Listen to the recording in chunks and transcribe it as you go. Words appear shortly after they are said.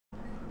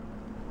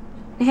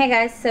Hey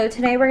guys, so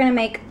today we're gonna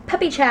make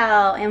puppy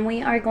chow, and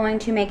we are going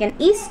to make an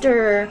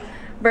Easter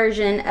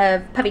version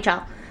of puppy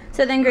chow.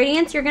 So the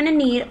ingredients you're gonna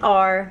need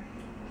are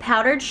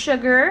powdered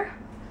sugar,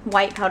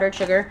 white powdered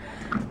sugar,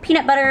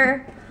 peanut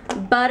butter,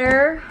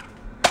 butter,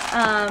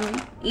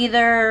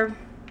 either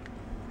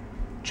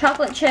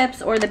chocolate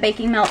chips or the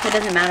baking melts. It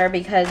doesn't matter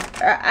because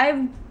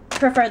I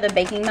prefer the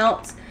baking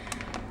melts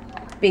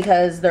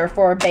because they're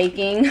for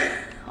baking,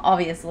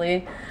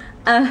 obviously.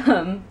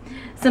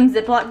 Some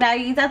Ziploc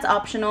baggies, that's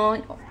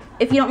optional.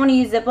 If you don't want to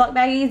use Ziploc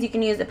baggies, you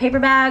can use a paper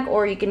bag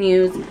or you can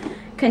use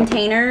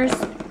containers.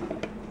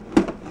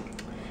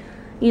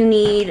 You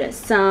need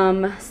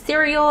some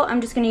cereal. I'm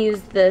just going to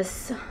use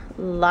this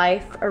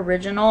Life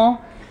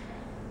Original.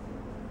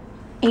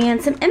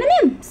 And some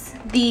M&Ms.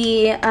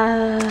 The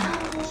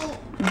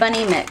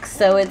bunny mix,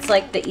 so it's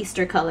like the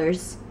Easter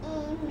colors.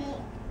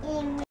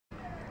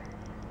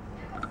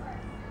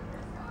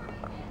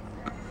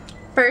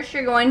 First,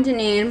 you're going to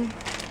need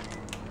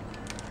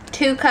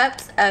 2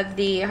 cups of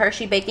the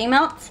Hershey baking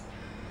melts.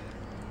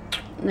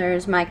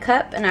 There's my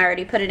cup, and I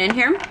already put it in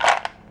here.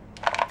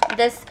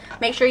 This,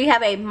 make sure you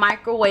have a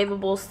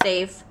microwavable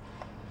safe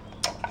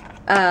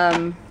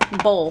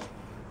bowl.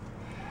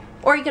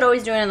 Or you could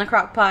always do it in the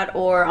crock pot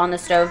or on the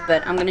stove,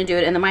 but I'm going to do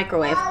it in the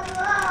microwave.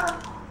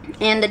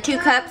 And the 2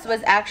 cups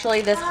was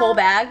actually this whole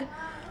bag,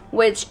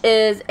 which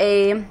is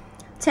a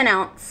 10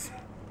 ounce.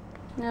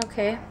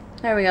 Okay,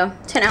 there we go,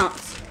 10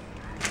 ounce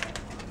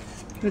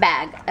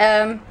bag.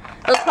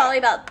 It was probably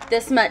about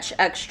this much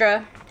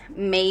extra,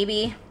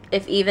 maybe,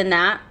 if even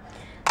that.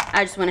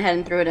 I just went ahead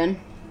and threw it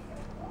in.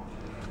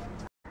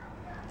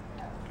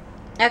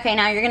 Okay,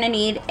 now you're gonna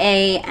need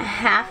a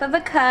half of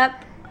a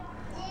cup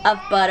of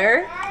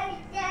butter.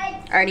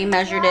 I already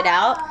measured it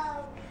out.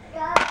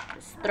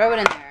 Just throw it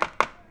in there.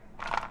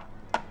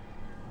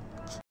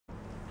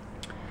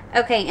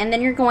 Okay, and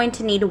then you're going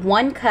to need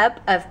 1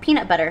 cup of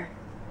peanut butter.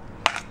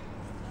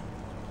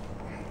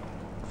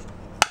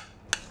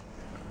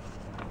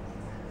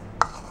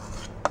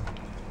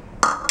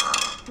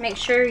 Make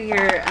sure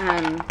your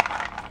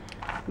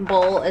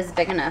bowl is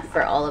big enough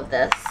for all of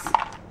this.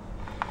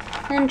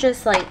 And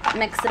just like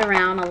mix it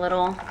around a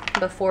little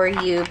before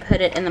you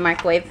put it in the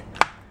microwave.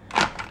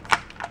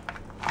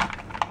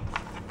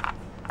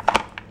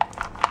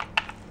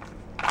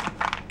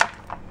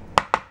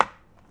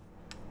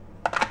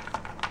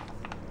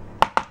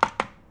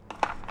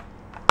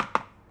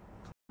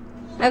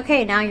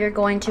 Okay, now you're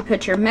going to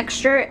put your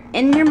mixture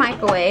in your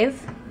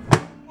microwave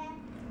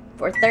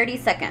for 30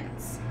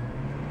 seconds.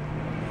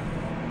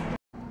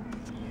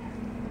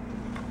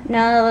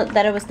 Now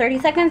that it was 30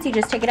 seconds, you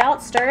just take it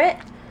out, stir it,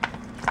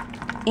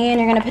 and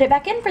you're going to put it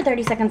back in for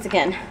 30 seconds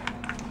again.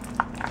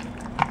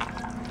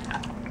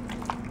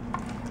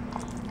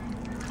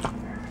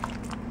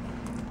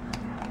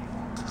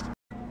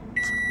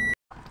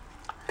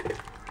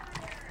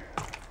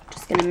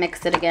 Just going to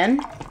mix it again.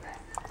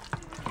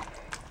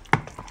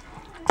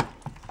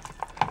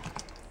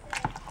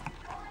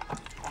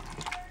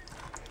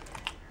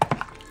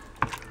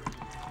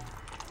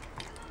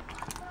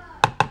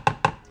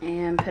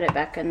 And put it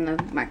back in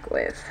the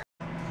microwave.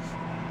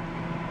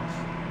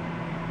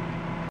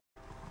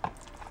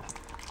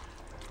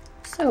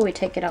 So we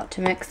take it out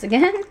to mix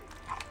again.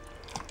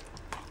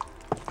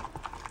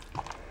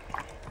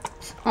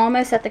 It's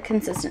almost at the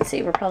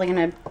consistency. We're probably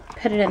going to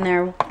put it in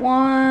there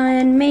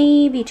 1,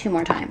 maybe 2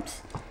 more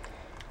times.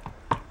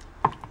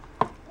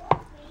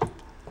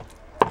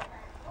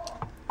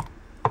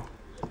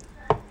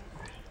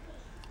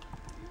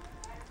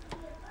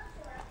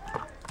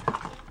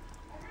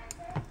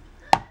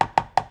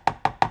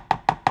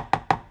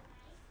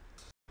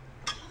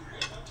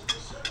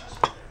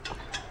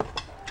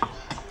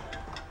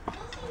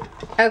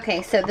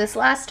 Okay, so this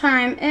last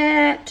time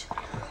it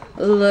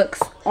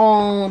looks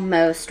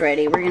almost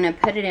ready. We're going to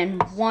put it in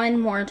 1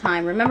 more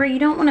time. Remember, you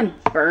don't want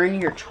to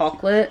burn your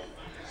chocolate,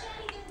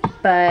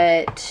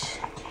 but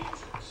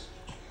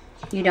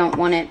you don't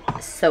want it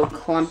so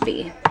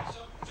clumpy.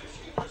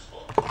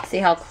 See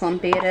how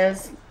clumpy it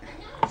is?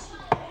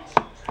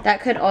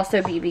 That could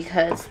also be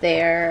because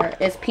there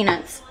is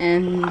peanuts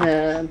in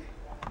the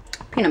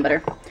peanut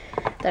butter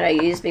that I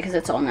use because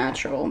it's all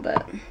natural,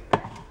 but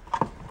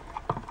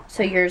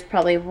so yours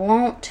probably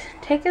won't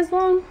take as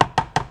long,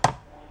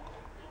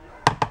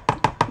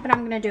 but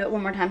I'm gonna do it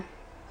 1 more time.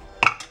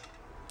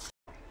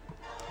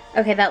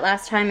 Okay, that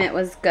last time it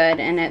was good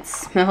and it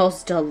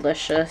smells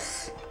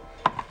delicious.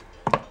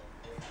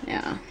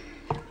 Yeah.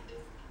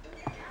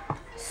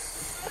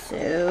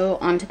 So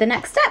on to the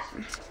next step.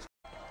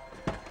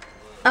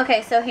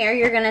 Okay, so here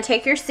you're gonna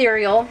take your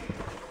cereal,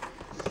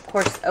 of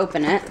course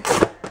open it.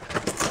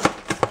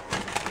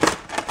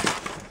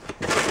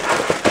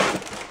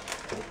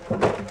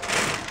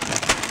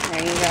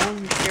 There you go,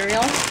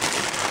 cereal.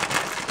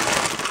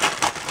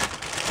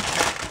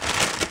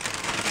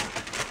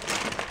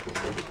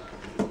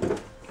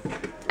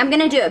 I'm going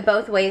to do it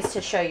both ways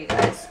to show you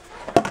guys.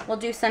 We'll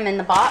do some in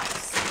the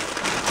box.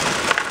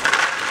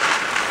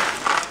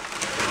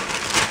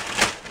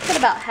 Put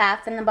about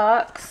half in the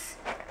box.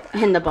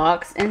 In the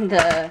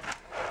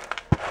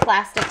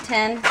plastic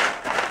tin.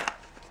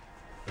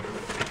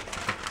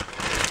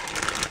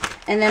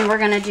 And then we're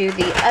going to do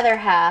the other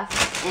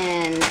half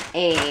in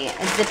a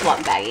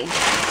Ziploc baggie.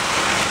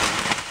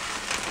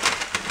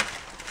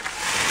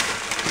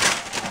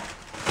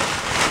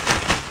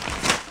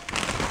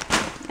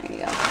 There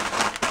you go.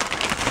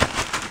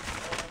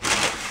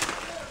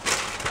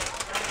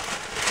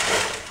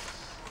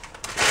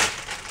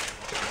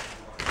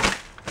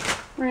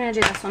 We're going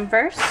to do this one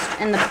first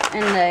in the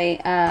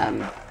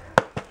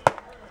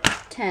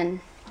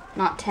tin,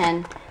 not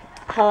tin,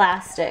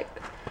 plastic.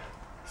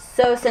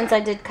 So since I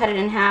did cut it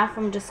in half,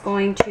 I'm just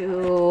going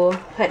to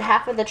put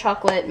half of the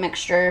chocolate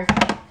mixture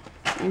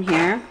in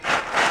here.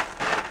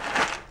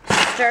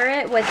 Stir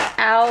it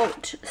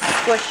without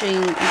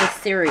squishing the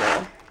cereal.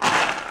 If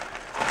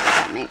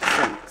that makes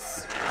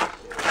sense.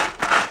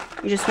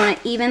 You just want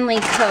to evenly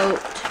coat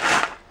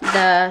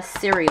the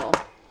cereal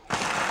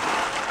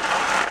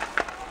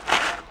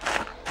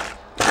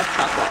of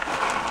chocolate.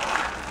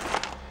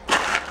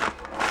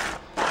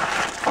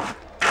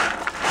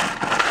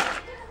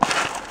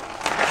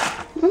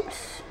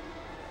 Oops.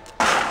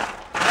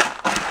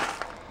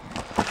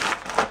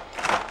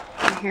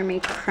 You hear me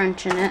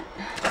crunching it,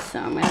 so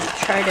I'm going to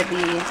try to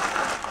be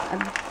a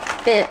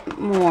bit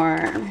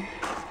more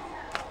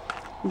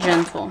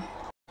gentle.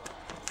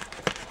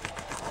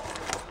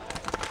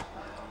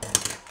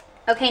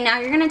 Okay, now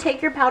you're going to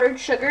take your powdered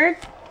sugar.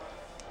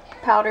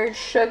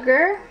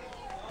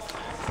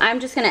 I'm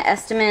just going to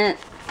estimate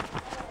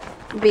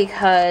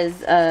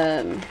because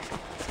I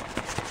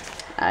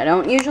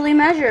don't usually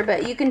measure,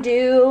 but you can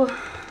do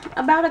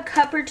about a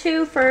cup or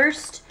two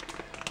first.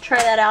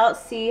 Try that out,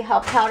 see how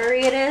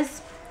powdery it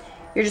is.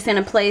 You're just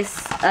going to place,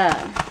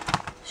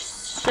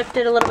 shift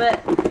it a little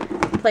bit,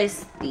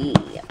 place the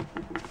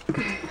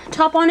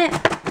top on it,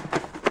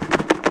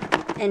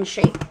 and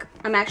shake.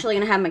 I'm actually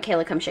going to have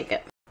Michaela come shake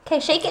it. Okay,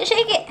 shake it,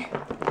 shake it.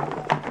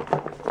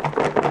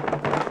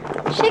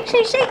 Shake,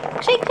 shake, shake,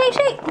 shake, shake,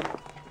 shake.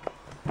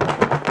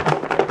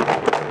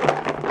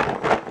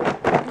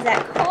 Is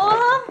that cool?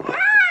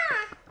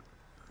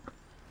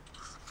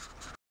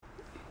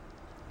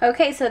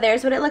 Okay, so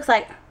there's what it looks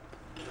like.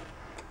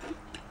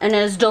 And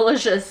it's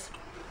delicious.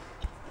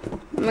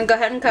 I'm gonna go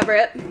ahead and cover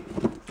it.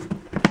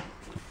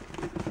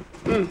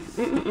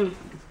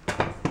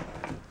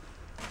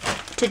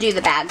 To do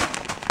the bag.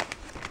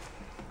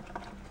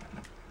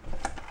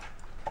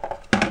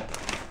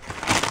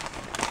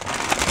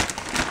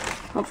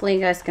 Hopefully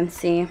you guys can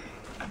see.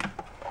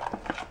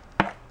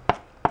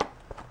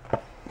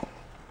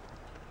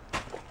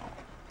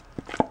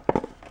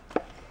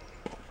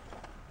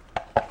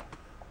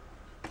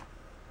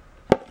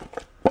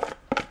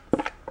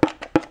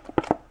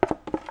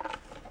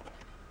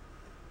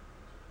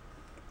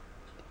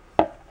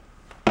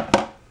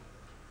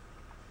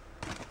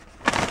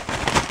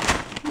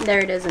 There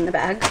it is in the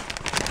bag.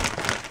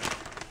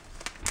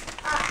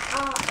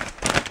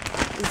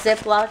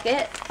 Ziploc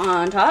it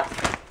on top.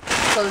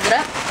 Close it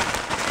up.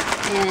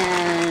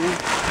 And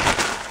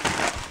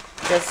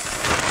just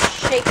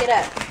shake it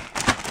up.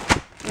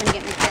 I'm going to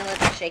get Michaela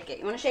to shake it.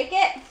 You want to shake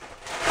it?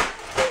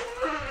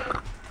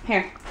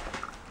 Here.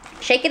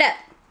 Shake it up.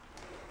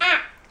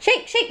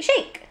 Shake, shake,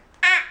 shake.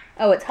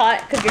 Oh, it's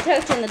hot because you're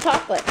toasting the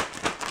chocolate.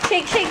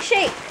 Shake, shake,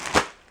 shake.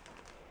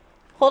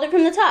 Hold it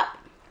from the top.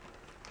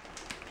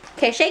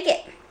 Okay, shake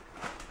it.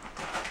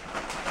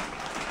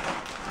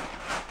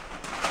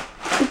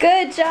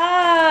 Good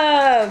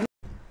job.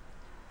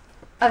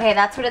 Okay,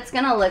 that's what it's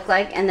gonna look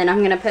like, and then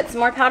I'm gonna put some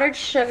more powdered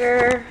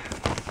sugar.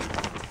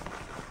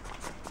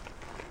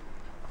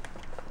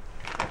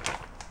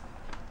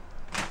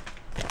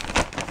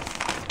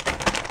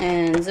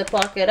 And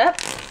Ziploc it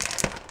up.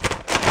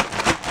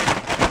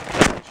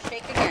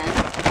 Shake again.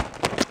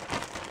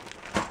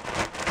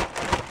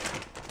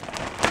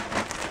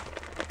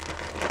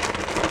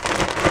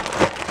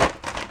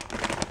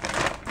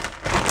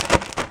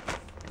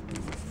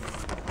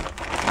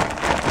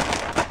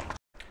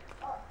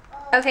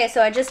 Okay,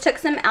 so I just took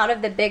some out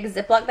of the big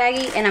Ziploc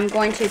baggie, and I'm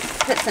going to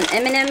put some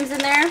M&Ms in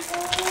there.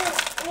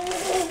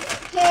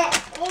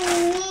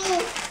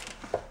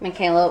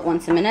 Michaela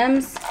wants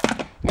M&Ms.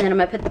 And then I'm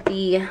going to put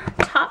the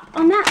top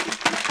on that.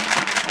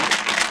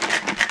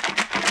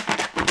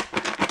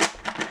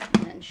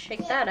 And then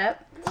shake that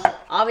up.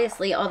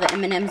 Obviously, all the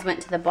M&Ms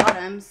went to the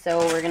bottom, so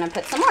we're going to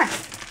put some more.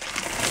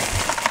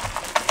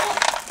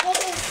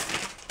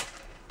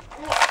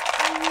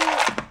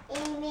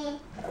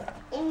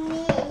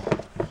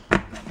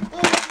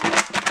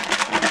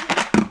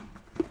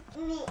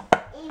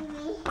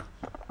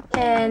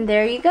 And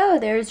there you go.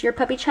 There's your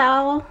Puppy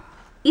Chow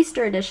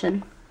Easter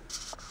edition.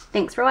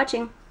 Thanks for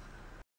watching.